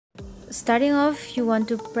starting off, you want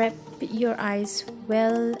to prep your eyes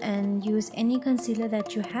well and use any concealer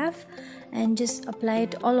that you have and just apply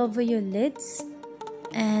it all over your lids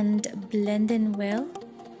and blend in well.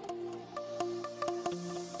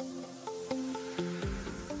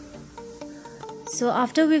 So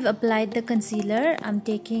after we've applied the concealer, I'm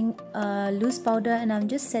taking a loose powder and I'm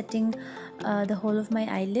just setting the whole of my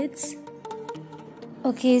eyelids.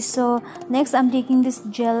 Okay, so next I'm taking this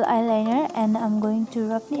gel eyeliner and I'm going to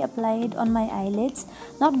roughly apply it on my eyelids,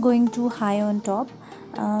 not going too high on top.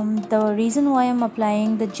 The reason why I'm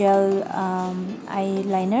applying the gel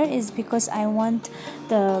eyeliner is because I want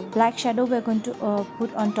the black shadow we're going to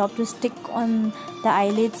put on top to stick on the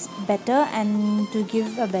eyelids better and to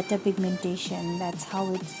give a better pigmentation. That's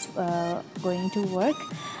how it's going to work.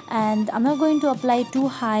 And I'm not going to apply too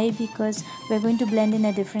high because we're going to blend in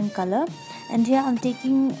a different color. And here I'm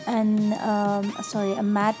taking a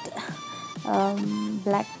matte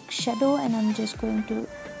black shadow and I'm just going to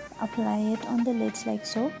apply it on the lids like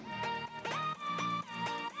so.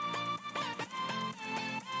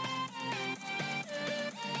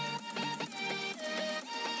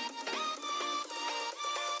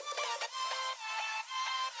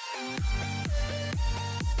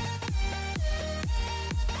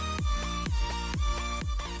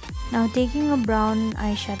 Now taking a brown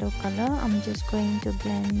eyeshadow color, I'm just going to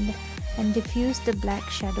blend and diffuse the black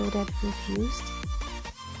shadow that we've used.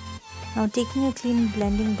 Now taking a clean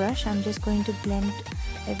blending brush, I'm just going to blend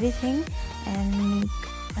everything and make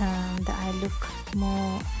the eye look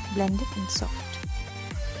more blended and soft.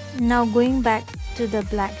 Now going back to the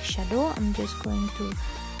black shadow, I'm just going to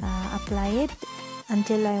apply it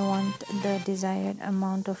until I want the desired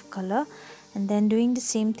amount of color, and then doing the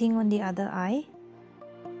same thing on the other eye.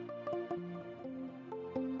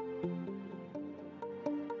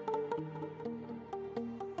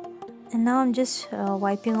 And now I'm just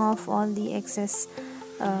wiping off all the excess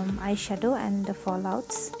eyeshadow and the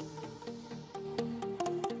fallouts.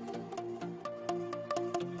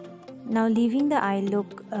 Now leaving the eye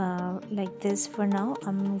look like this for now,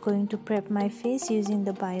 I'm going to prep my face using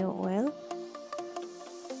the bio oil.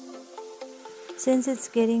 Since it's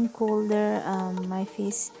getting colder, my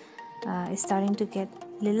face is starting to get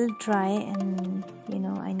a little dry, and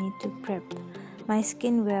I need to prep my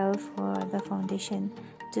skin well for the foundation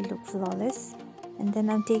to look flawless. And then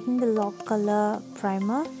I'm taking the Lock Color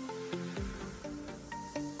primer.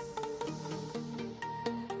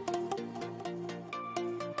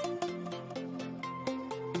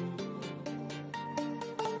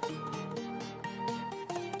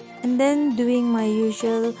 And then doing my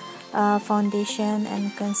usual foundation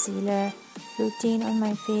and concealer routine on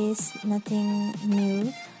my face, nothing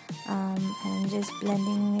new, and just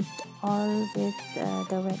blending it all with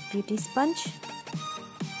the wet beauty sponge.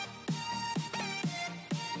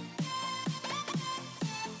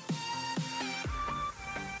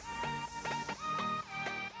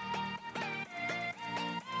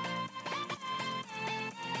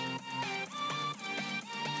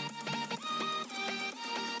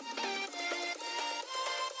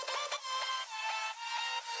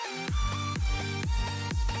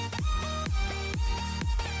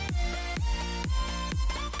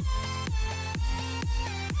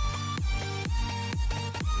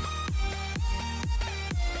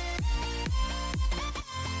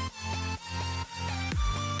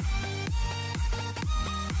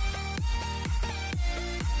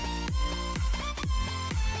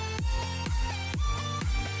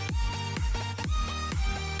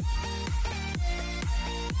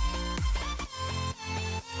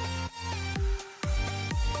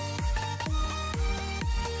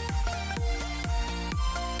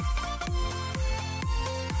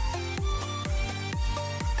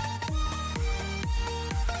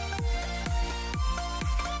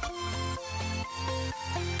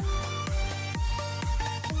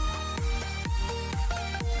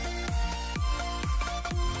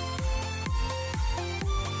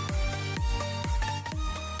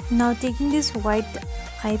 Now taking this white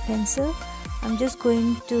eye pencil, I'm just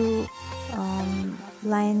going to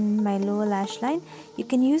line my lower lash line. You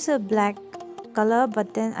can use a black color,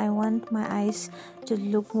 but then I want my eyes to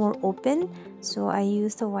look more open, so I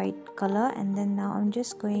use the white color. And then now I'm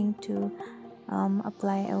just going to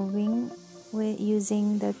apply a wing with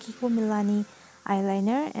using the Kiko Milani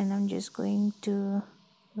eyeliner, and I'm just going to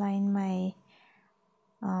line my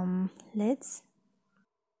lids.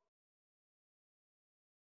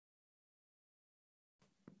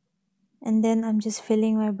 And then I'm just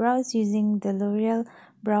filling my brows using the L'Oreal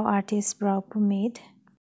Brow Artist Brow Pomade.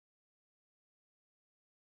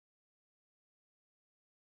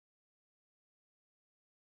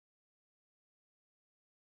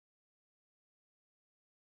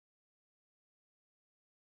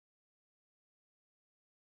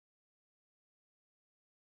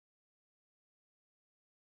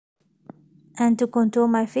 And to contour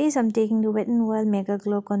my face, I'm taking the Wet n Wild Mega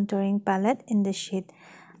Glow Contouring Palette in the shade.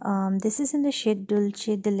 This is in the shade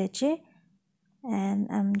Dulce de Leche. And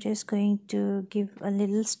I'm just going to give a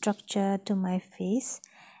little structure to my face.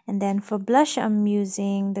 And then for blush, I'm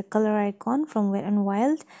using the Color Icon from Wet n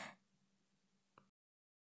Wild.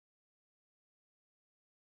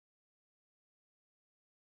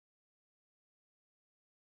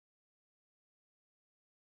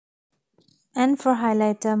 And for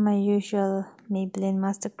highlighter, my usual Maybelline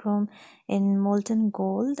Master Chrome in Molten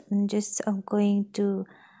Gold. I'm just going to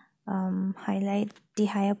highlight the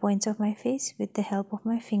higher points of my face with the help of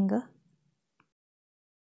my finger.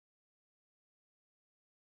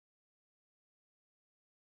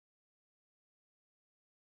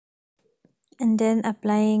 And then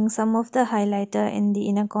applying some of the highlighter in the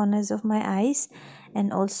inner corners of my eyes,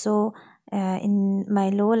 and also in my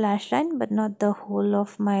lower lash line, but not the whole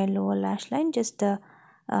of my lower lash line, just the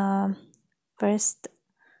first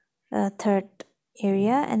third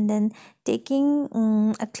area. And then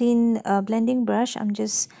taking a clean blending brush, I'm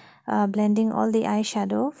just blending all the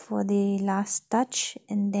eyeshadow for the last touch.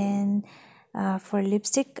 And then for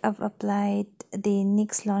lipstick, I've applied the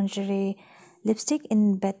NYX Lingerie lipstick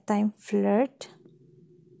in Bedtime Flirt.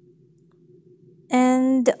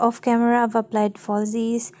 And off camera, I've applied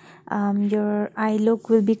falsies. Your eye look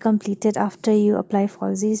will be completed after you apply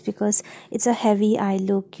falsies, because it's a heavy eye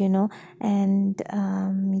look, you know. And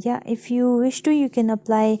yeah, if you wish to, you can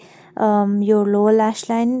apply your lower lash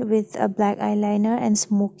line with a black eyeliner and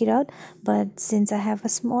smoke it out, but since I have a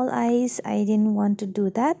small eyes, I didn't want to do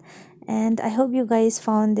that. And I hope you guys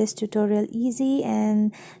found this tutorial easy,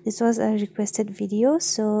 and this was a requested video.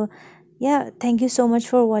 So yeah, thank you so much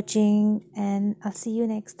for watching, and I'll see you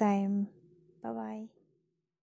next time. Bye bye.